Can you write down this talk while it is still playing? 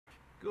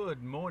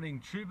Good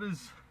morning,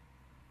 tubers.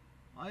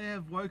 I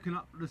have woken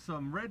up to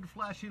some red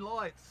flashy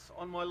lights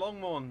on my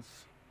Longmons,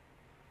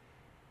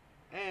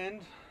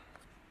 and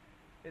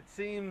it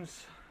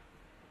seems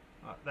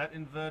that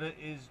inverter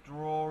is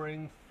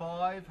drawing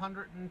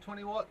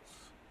 520 watts,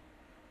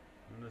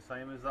 and the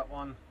same as that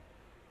one.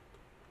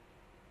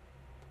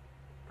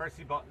 Press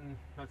the button,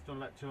 that's doing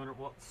about 200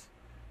 watts,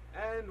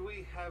 and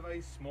we have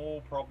a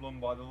small problem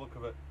by the look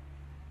of it.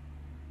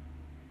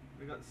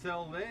 We got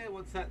cell there.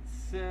 What's that?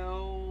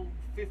 Cell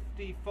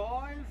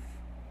 55,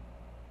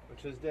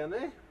 which is down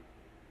there.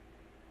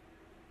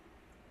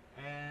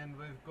 And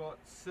we've got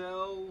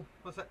cell,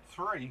 what's that?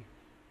 3,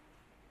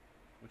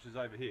 which is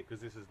over here, because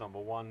this is number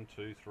 1,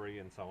 2, 3,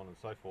 and so on and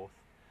so forth.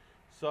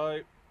 So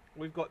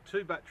we've got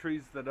 2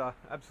 batteries that are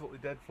absolutely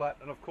dead flat,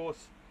 and of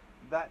course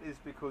that is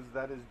because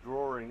that is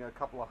drawing a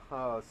couple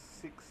of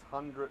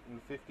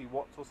 650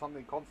 watts or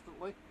something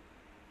constantly.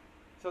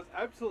 So it's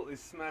absolutely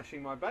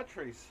smashing my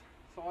batteries.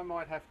 So I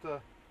might have to,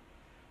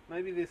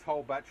 maybe this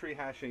whole battery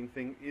hashing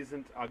thing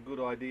isn't a good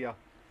idea,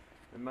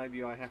 and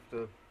maybe I have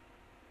to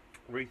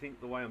rethink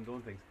the way I'm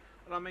doing things.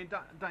 And I mean,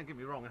 don't get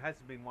me wrong, it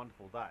hasn't been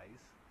wonderful days.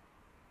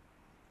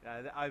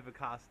 The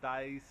overcast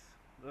days,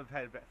 I've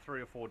had about 3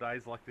 or 4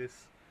 days like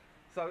this.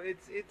 So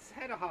it's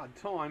had a hard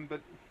time, but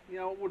you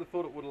know, I would have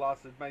thought it would have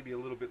lasted maybe a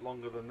little bit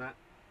longer than that.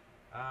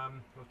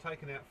 We've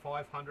taken out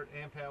 500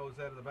 amp hours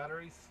out of the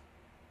batteries.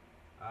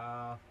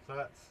 So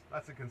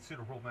that's a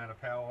considerable amount of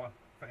power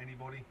for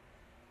anybody,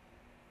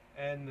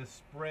 and the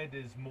spread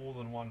is more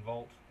than 1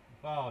 volt.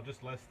 Oh,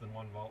 just less than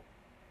 1 volt.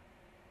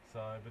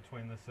 So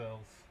between the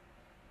cells,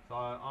 so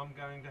I'm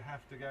going to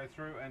have to go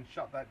through and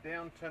shut that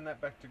down, turn that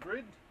back to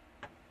grid.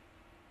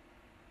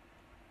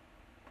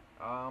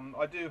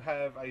 I do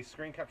have a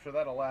screen capture of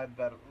that. I'll add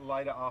that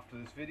later after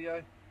this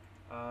video.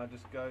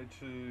 Just go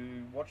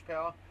to watch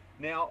power.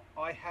 Now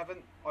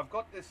I've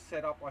got this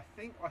set up, I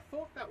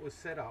thought that was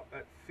set up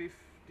at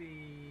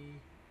 50.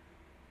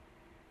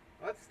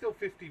 That's still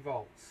 50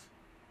 volts.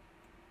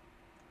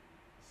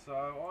 So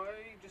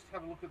I just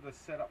have a look at the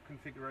setup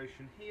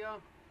configuration here.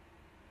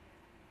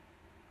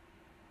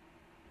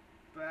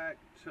 Back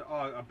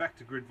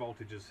to grid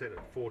voltage is set at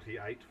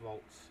 48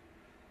 volts.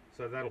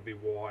 So that'll be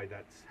why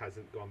that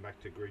hasn't gone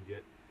back to grid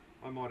yet.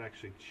 I might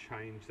actually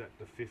change that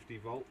to 50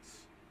 volts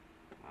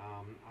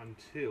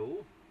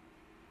until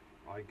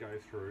I go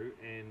through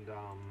and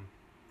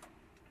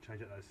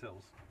change out those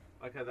cells.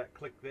 Okay, that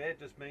click there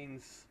just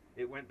means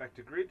it went back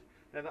to grid.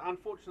 Now the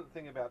unfortunate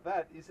thing about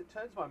that is it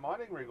turns my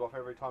mining rig off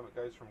every time it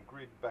goes from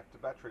grid back to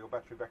battery or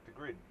battery back to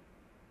grid.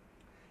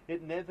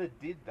 It never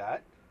did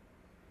that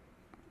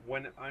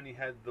when it only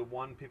had the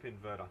 1 pip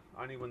inverter,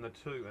 only when the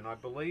 2, and I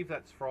believe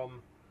that's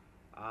from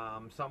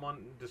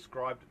someone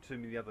described it to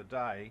me the other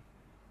day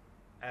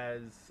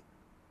as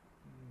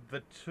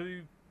the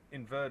 2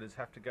 inverters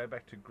have to go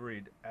back to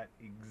grid at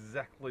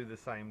exactly the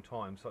same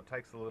time, so it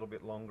takes a little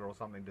bit longer or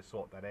something to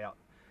sort that out,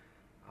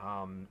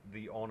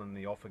 the on and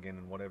the off again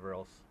and whatever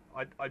else.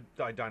 I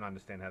don't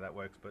understand how that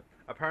works, but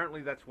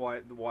apparently that's why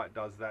it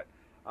does that.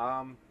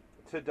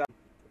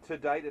 To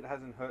date it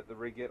hasn't hurt the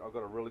rig yet. I've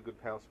got a really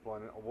good power supply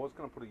in it. I was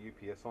going to put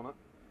a UPS on it,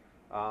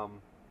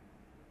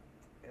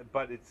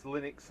 but it's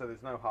Linux, so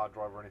there's no hard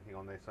drive or anything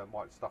on there, so it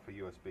might stuff a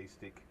USB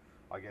stick,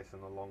 I guess,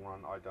 in the long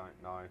run. I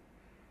don't know.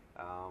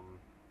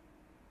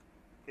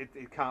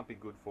 It can't be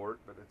good for it,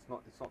 but it's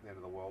not the end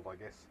of the world, I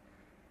guess.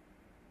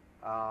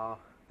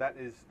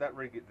 That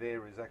rig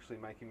there is actually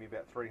making me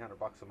about $300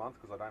 a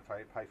month because I don't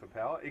pay for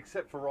power,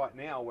 except for right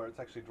now where it's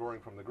actually drawing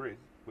from the grid,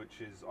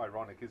 which is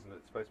ironic, isn't it?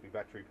 It's supposed to be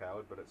battery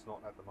powered, but it's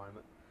not at the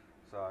moment.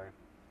 So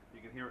you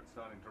can hear it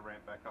starting to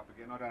ramp back up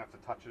again. I don't have to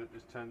touch it.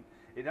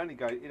 It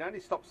only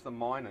stops the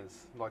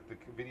miners, like the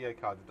video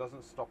cards. It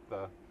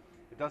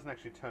doesn't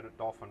actually turn it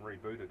off and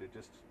reboot it. It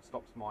just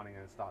stops mining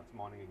and starts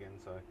mining again.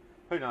 So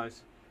who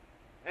knows?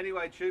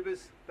 Anyway,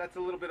 tubers, that's a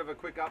little bit of a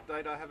quick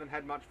update. I haven't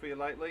had much for you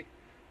lately.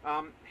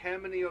 How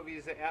many of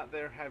you out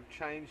there have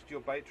changed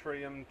your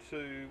Batrium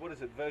to, what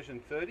is it,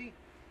 version 30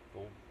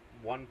 or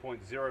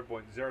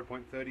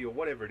 1.0.0.30 or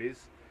whatever it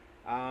is,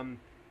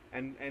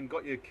 and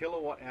got your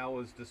kilowatt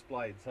hours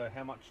displayed? So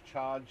how much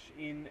charge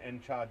in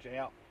and charge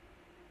out?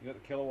 You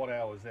got the kilowatt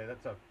hours there.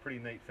 That's a pretty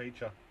neat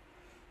feature.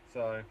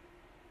 So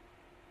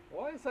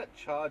why is that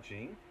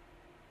charging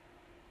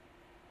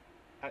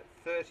at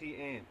 30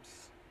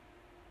 amps?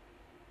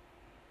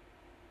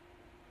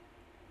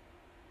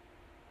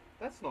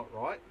 That's not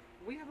right.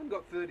 We haven't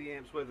got 30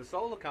 amps worth of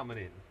solar coming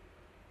in.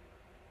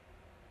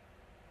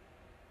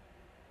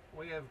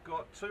 We have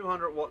got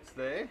 200 watts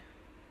there.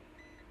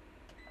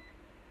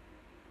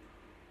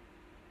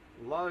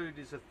 Load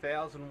is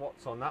 1,000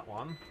 watts on that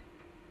one.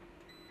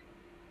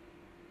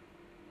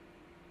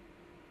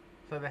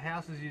 So the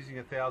house is using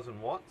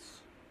 1,000 watts.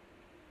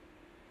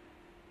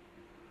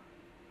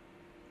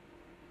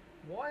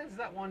 Why is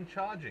that one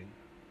charging?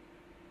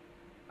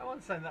 That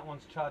one's saying that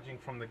one's charging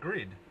from the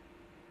grid.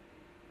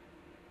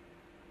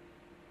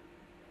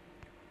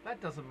 That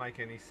doesn't make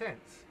any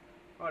sense.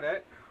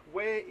 Righto,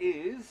 where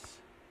is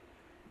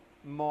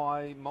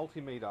my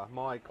multimeter,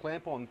 my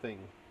clamp-on thing?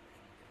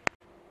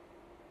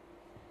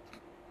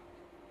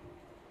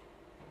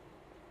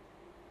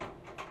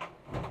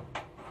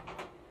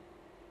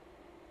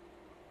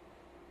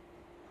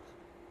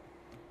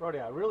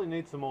 Rightio, I really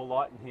need some more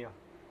light in here.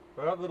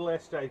 I've got a little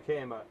SJ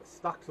camera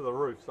stuck to the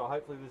roof, so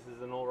hopefully this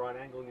is an alright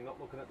angle and you're not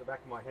looking at the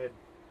back of my head.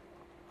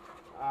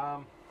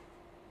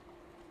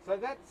 So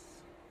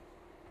that's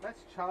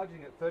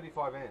charging at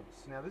 35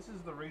 amps. Now this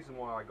is the reason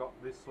why I got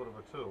this sort of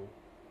a tool.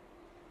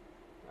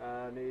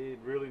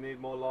 Really need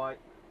more light.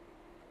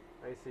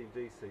 AC,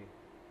 DC.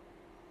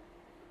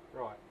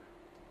 Right.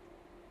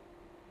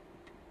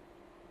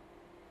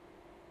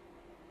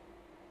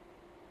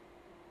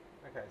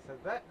 Okay, so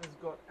that has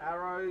got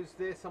arrows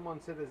there. Someone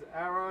said there's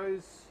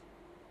arrows.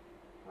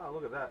 Oh,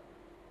 look at that.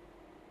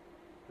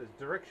 There's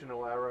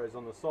directional arrows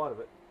on the side of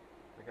it.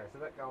 Okay, so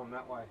that going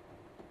that way.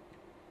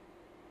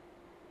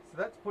 So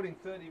that's putting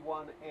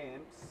 31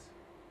 amps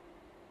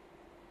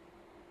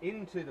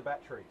into the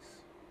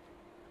batteries.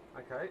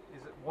 Okay,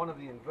 is it one of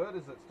the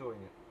inverters that's doing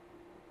it?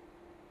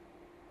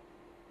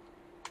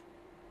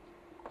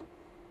 Okay,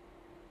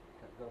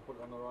 got to put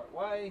it on the right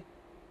way.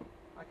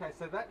 Okay,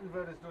 so that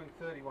inverter's doing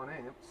 31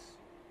 amps.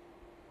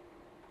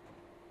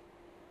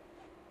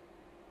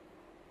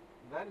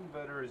 That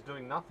inverter is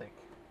doing nothing.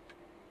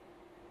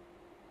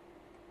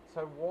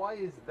 So why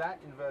is that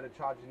inverter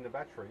charging the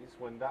batteries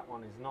when that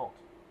one is not?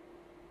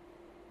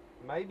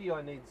 Maybe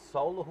I need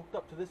solar hooked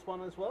up to this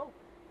one as well?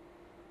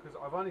 Because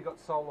I've only got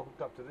solar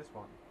hooked up to this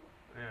one.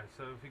 Yeah,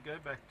 so if we go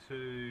back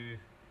to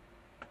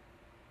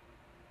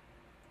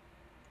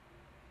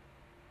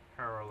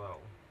parallel,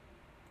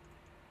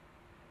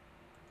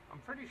 I'm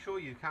pretty sure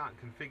you can't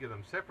configure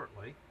them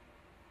separately.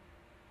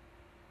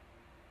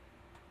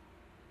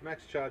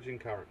 Max charging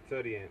current,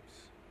 30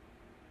 amps.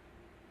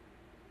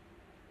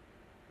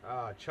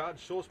 Charge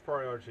source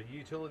priority,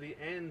 utility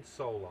and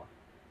solar.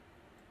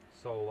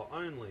 Solar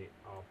only.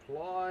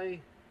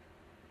 Apply.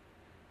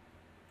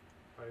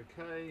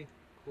 Okay,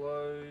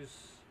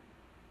 close.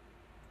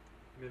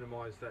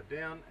 Minimize that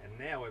down, and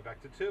now we're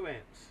back to 2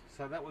 amps.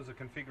 So that was a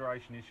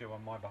configuration issue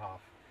on my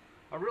behalf.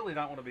 I really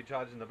don't want to be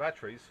charging the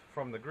batteries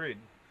from the grid.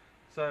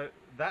 So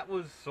that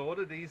was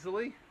sorted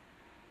easily.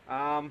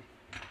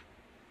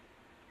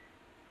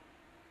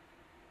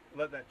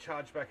 Let that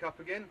charge back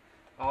up again.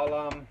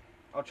 I'll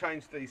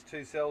change these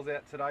 2 cells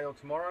out today or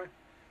tomorrow,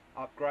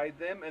 upgrade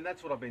them, and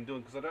that's what I've been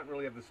doing because I don't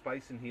really have the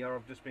space in here.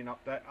 I've just been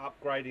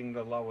upgrading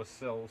the lower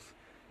cells,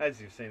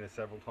 as you've seen it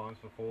several times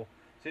before.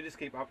 So you just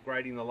keep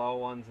upgrading the lower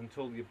ones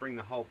until you bring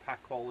the whole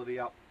pack quality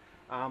up.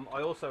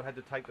 I also had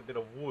to take a bit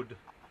of wood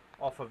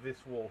off of this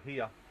wall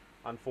here,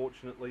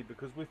 unfortunately,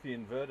 because with the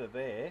inverter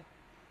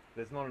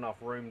there's not enough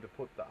room to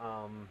put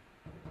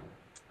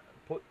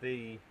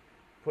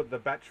the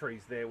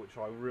batteries there, which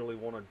I really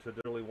wanted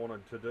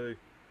to do.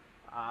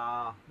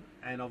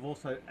 And I've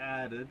also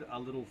added a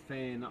little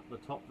fan up the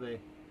top there,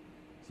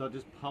 so it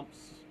just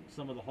pumps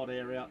some of the hot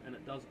air out, and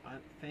it does a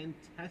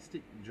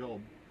fantastic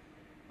job.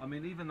 I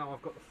mean, even though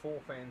I've got the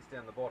 4 fans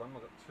down the bottom,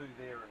 I've got 2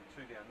 there and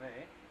 2 down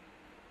there.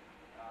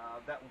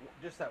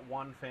 Just that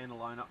one fan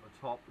alone up the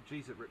top,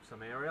 geez, it rips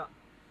some air out.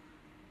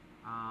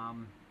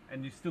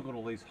 And you've still got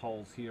all these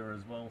holes here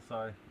as well,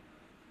 so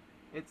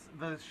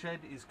the shed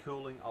is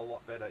cooling a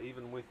lot better,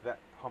 even with that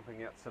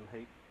pumping out some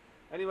heat.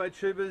 Anyway,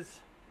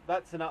 tubers,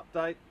 that's an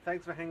update.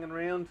 Thanks for hanging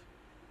around.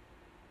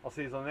 I'll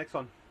see you on the next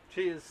one.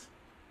 Cheers.